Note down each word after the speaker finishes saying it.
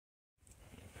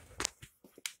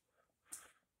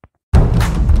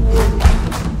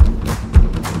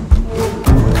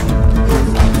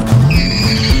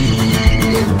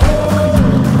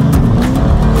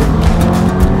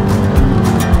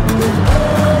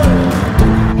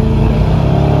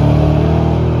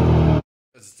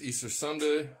Easter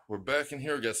Sunday. We're back in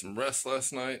here. Got some rest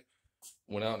last night.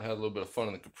 Went out and had a little bit of fun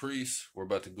in the Caprice. We're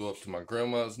about to go up to my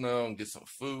grandma's now and get some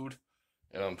food.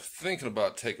 And I'm thinking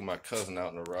about taking my cousin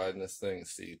out and riding this thing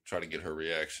and try to get her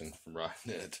reaction from riding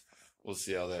it. We'll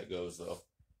see how that goes though.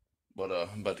 But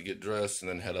I'm about to get dressed and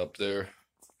then head up there,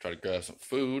 try to grab some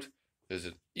food.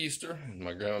 Visit Easter, and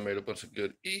my grandma made a bunch of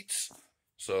good eats.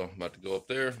 So I'm about to go up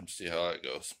there and see how that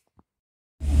goes.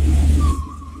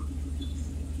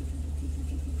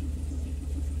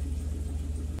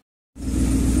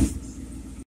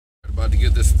 About to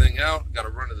get this thing out. Got to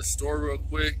run to the store real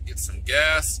quick, get some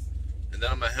gas, and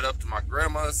then I'm gonna head up to my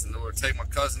grandma's, and then we'll take my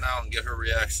cousin out and get her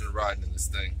reaction to riding in this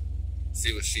thing.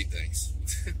 See what she thinks.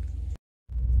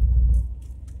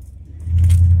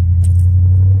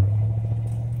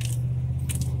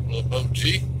 Little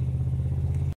OG.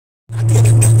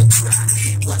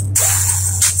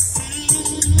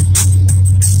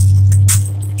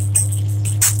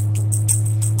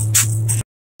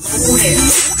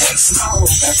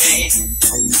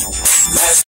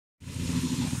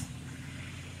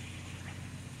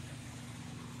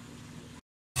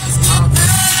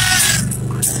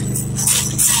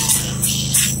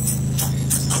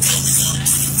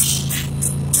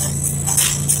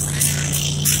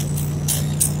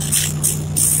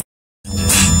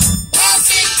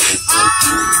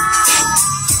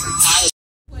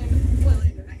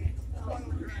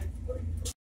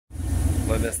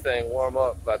 Let this thing warm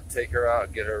up. About to take her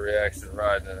out, get her reaction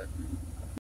riding in it.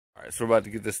 All right, so we're about to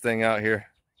get this thing out here.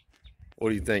 What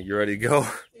do you think? You ready to go?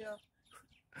 Yeah.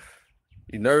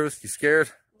 You nervous? You scared?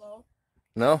 No.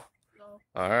 No? No.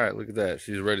 All right, look at that.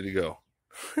 She's ready to go.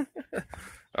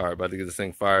 All right, about to get this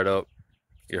thing fired up.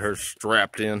 Get her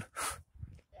strapped in.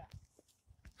 Yeah.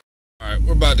 All right,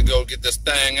 we're about to go get this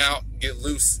thing out, get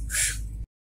loose.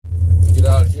 Get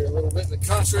out here a little bit in the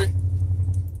country.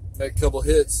 Make a couple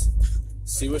hits.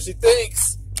 See what she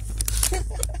thinks.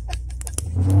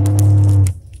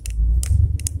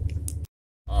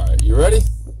 All right, you ready?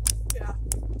 Yeah.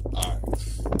 All right.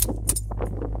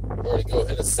 We're ready to go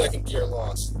hit a second gear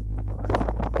launch.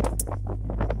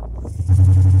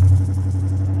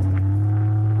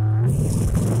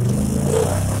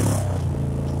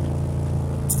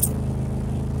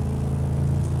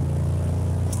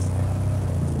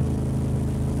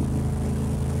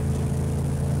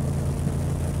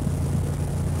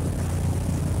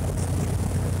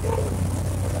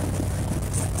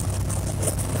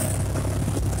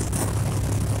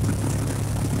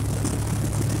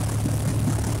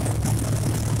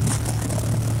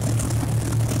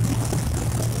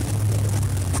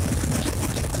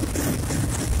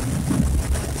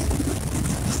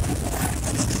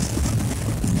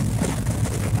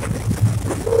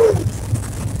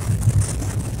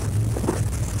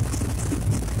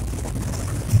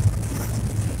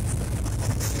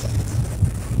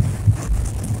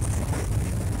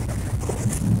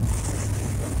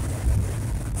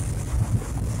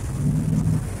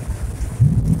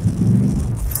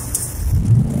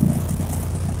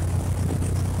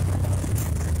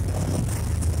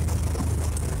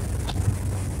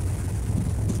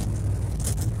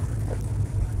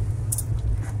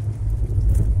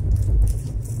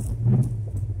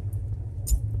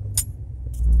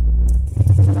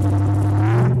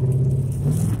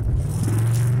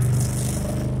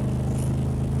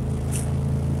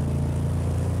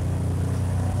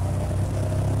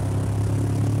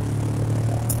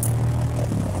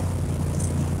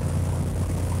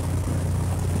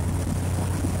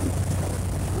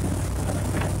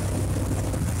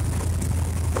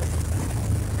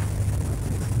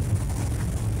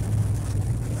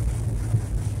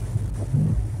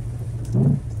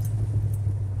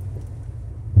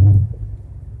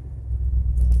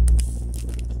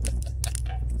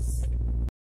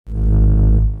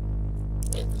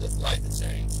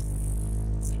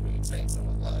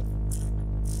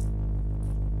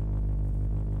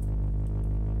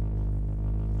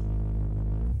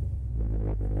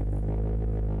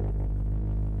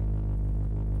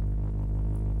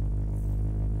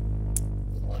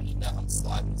 Now I'm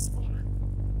sliding this corner.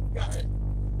 Alright.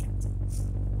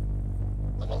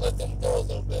 I'm gonna let them go a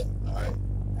little bit, alright?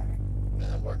 And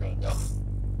then we're gonna go.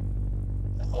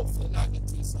 And hopefully not get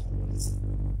too sideways.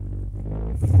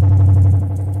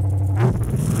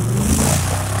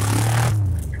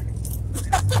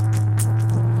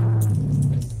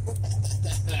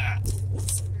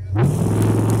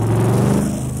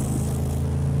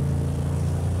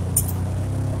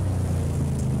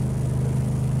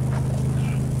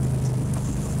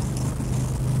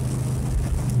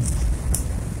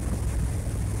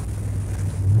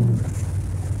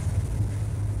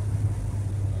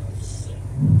 Oh,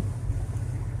 shit.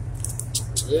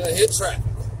 We didn't hit traffic.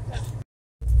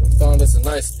 We found us a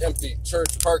nice empty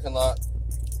church parking lot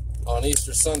on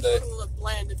Easter Sunday.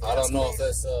 I don't know if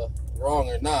that's wrong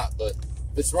or not, but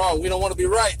if it's wrong, we don't want to be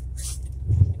right.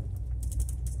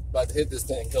 About to hit this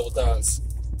thing a couple times.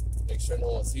 Make sure no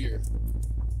one's here.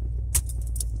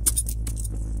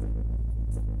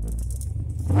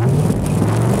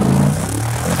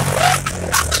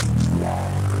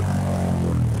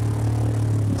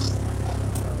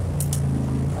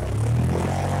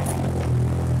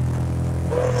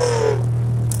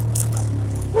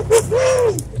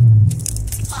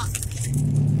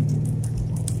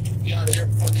 Get out of here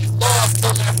before these laws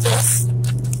come after us.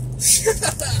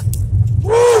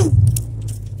 Woo!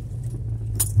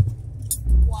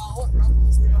 Wow, what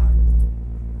rumbles we are.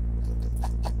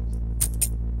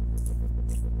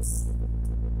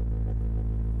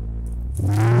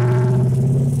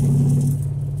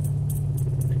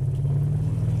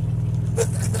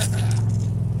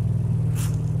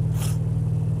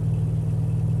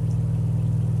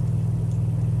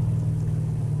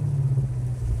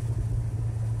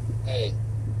 Hey,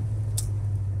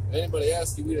 if anybody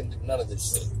asks you, we didn't do none of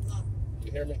this shit.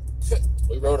 You hear me?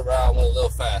 We rode around, went a little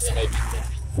fast, maybe.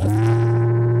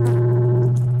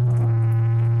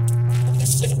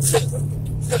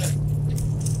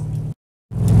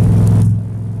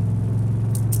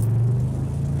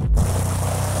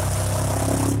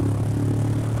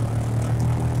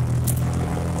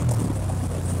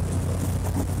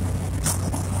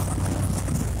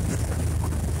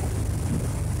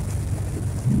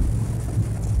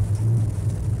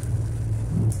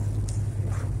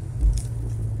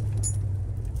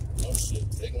 Oh shit,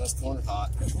 taking this corner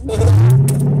hot.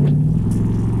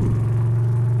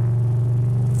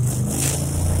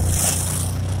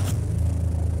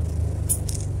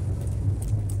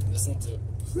 This one too.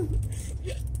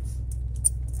 Yeah.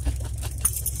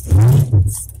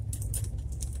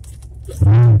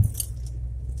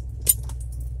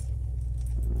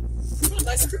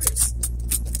 Nice cruise.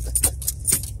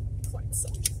 Quite so.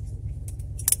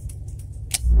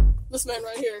 This man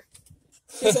right here.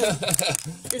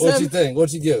 What'd you think?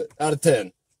 What'd you give it? Out of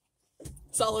 10?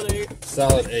 Solid 8.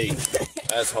 Solid 8.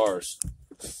 That's harsh.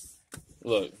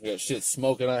 Look, we got shit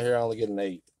smoking out here. I only get an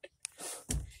 8.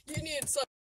 You need some.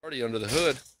 Already under the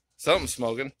hood. Something's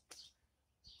smoking.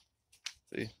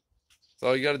 See? So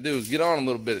all you got to do is get on a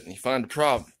little bit and you find the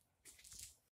problem.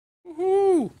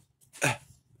 Woohoo!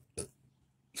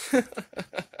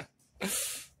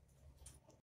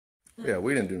 Yeah,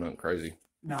 we didn't do nothing crazy.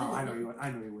 No, I know you wouldn't. I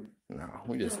know you wouldn't. No,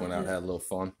 we just went out and had a little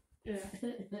fun. Yeah.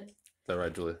 Is that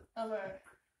right, Julia? All right.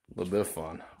 A little bit of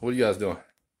fun. What are you guys doing?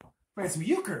 Playing some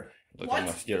euchre. Look, What? I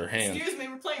must get her hand. Excuse me,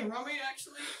 we're playing rummy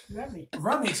actually. Rummy.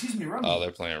 Rummy, excuse me, rummy. Oh,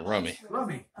 they're playing rummy.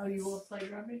 Rummy. Oh, you want to play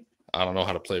rummy? I don't know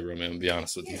how to play rummy, I'm going to be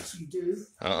honest with you. Yes, you do.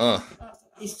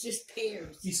 It's just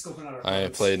pairs. He's scoping out our I ain't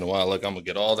cards. played in a while. Look, I'm going to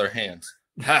get all their hands.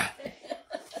 Ha!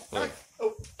 Look.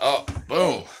 Oh,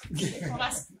 boom.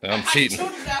 I'm cheating.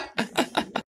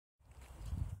 Someone's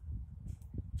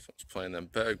playing them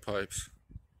bagpipes.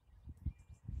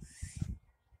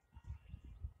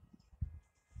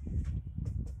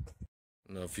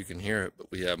 I don't know if you can hear it, but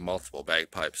we have multiple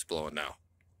bagpipes blowing now.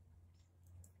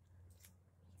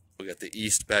 We got the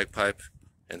east bagpipe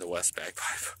and the west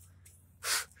bagpipe.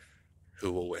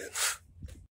 Who will win?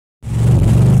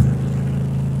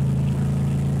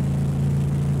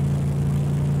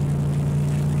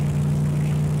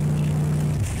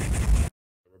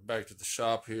 We're back to the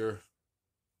shop here.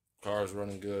 Car's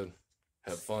running good.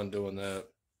 Had fun doing that.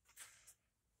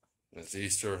 It's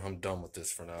Easter. I'm done with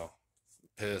this for now.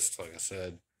 Pissed, like I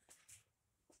said.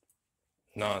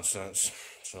 Nonsense.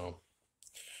 So,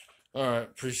 all right.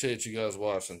 Appreciate you guys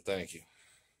watching. Thank you.